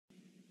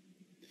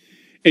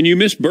And you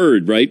missed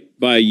Bird, right,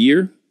 by a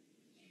year?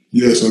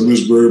 Yes, I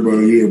missed Bird by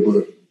a year,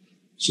 but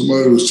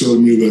somebody was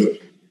telling me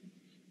that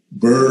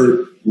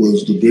Bird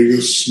was the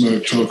biggest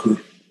smack talker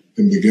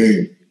in the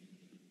game.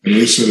 And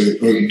they say,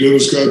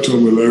 Dennis Scott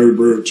told me Larry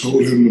Bird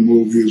told him the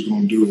move he was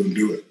going to do and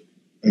do it,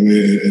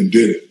 and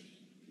did it.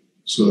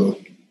 So,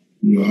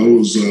 I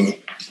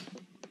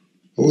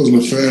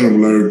wasn't a fan of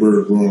Larry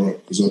Bird growing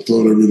up because I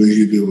thought everything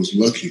he did was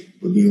lucky.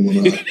 But then when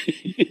I did,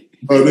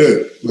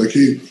 I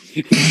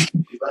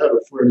had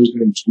a friend, his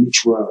name was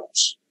Mitch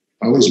Rouse.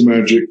 I was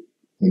Magic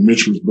and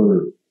Mitch was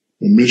Bird.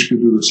 And Mitch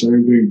could do the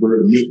same thing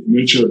Bird.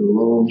 Mitch had the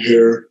long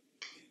hair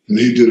and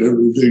he did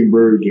everything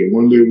Bird did.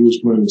 One day we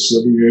was playing a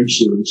 7-game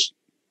series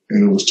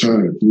and it was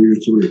tied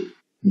 3-3.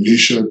 And he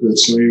shot that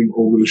same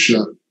over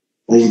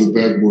the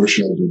backboard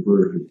shot that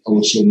Bird did. I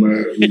was so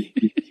mad. We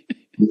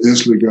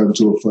instantly got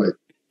into a fight.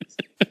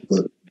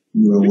 But,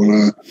 when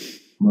I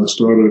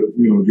started,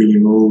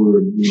 getting older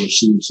and,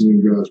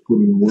 seeing guys put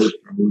in work,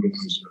 I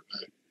realized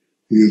that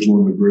he is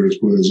one of the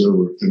greatest players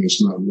ever, and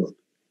it's not luck.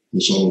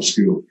 It's all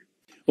skill.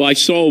 Well, I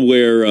saw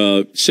where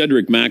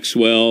Cedric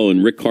Maxwell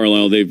and Rick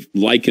Carlisle, they've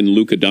likened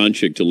Luka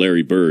Doncic to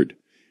Larry Bird.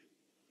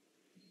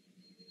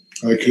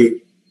 I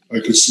could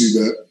see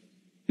that.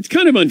 It's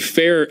kind of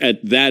unfair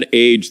at that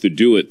age to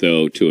do it,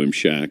 though, to him,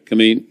 Shaq. I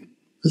mean,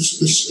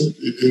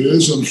 it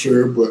is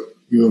unfair, but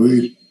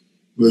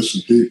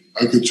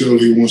I could tell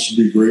he wants to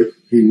be great.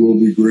 He will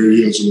be great.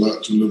 He has a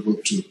lot to live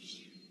up to.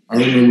 I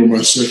remember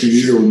my second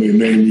year when they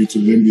named me to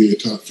the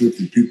NBA top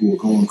 50. People were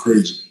going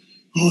crazy.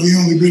 Oh, he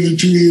only been in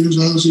 2 years.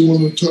 How is he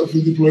one of the top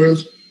 50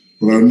 players?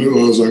 But I knew,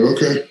 I was like,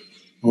 okay,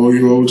 all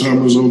you old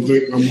timers don't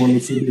think I'm one of the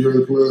 50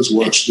 great players.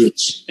 Watch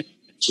this.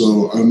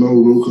 So I know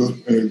Luka.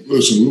 And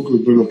listen,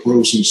 Luka's been a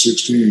pro since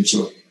 16.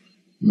 So,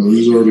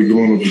 he's already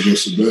going up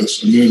against the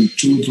best. And then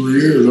 2 or 3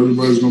 years,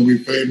 everybody's going to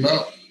be fading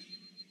out.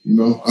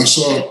 I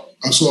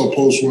saw a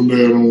post one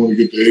day, I don't want to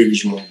get the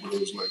ages wrong, but it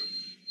was like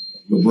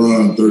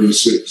LeBron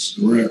 36,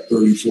 Durant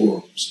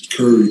 34,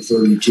 Curry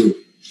 32.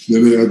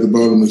 Then at the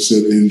bottom it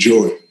said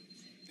enjoy.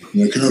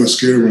 And that kind of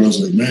scared me. I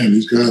was like, man,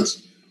 these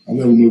guys, I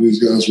never knew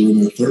these guys were in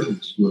their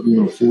 30s. But,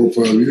 4 or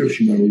 5 years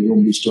from now, we're going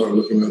to be starting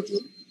looking at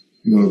the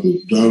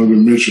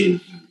Donovan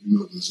Mitchell,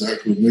 the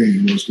Zach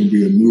LaVine. It's going to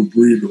be a new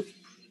breed of,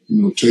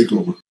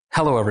 takeover.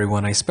 Hello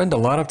everyone, I spend a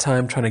lot of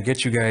time trying to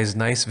get you guys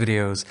nice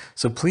videos,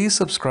 so please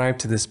subscribe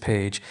to this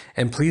page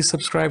and please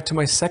subscribe to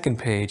my second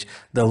page.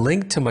 The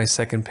link to my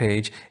second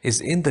page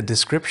is in the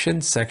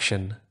description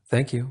section.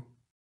 Thank you.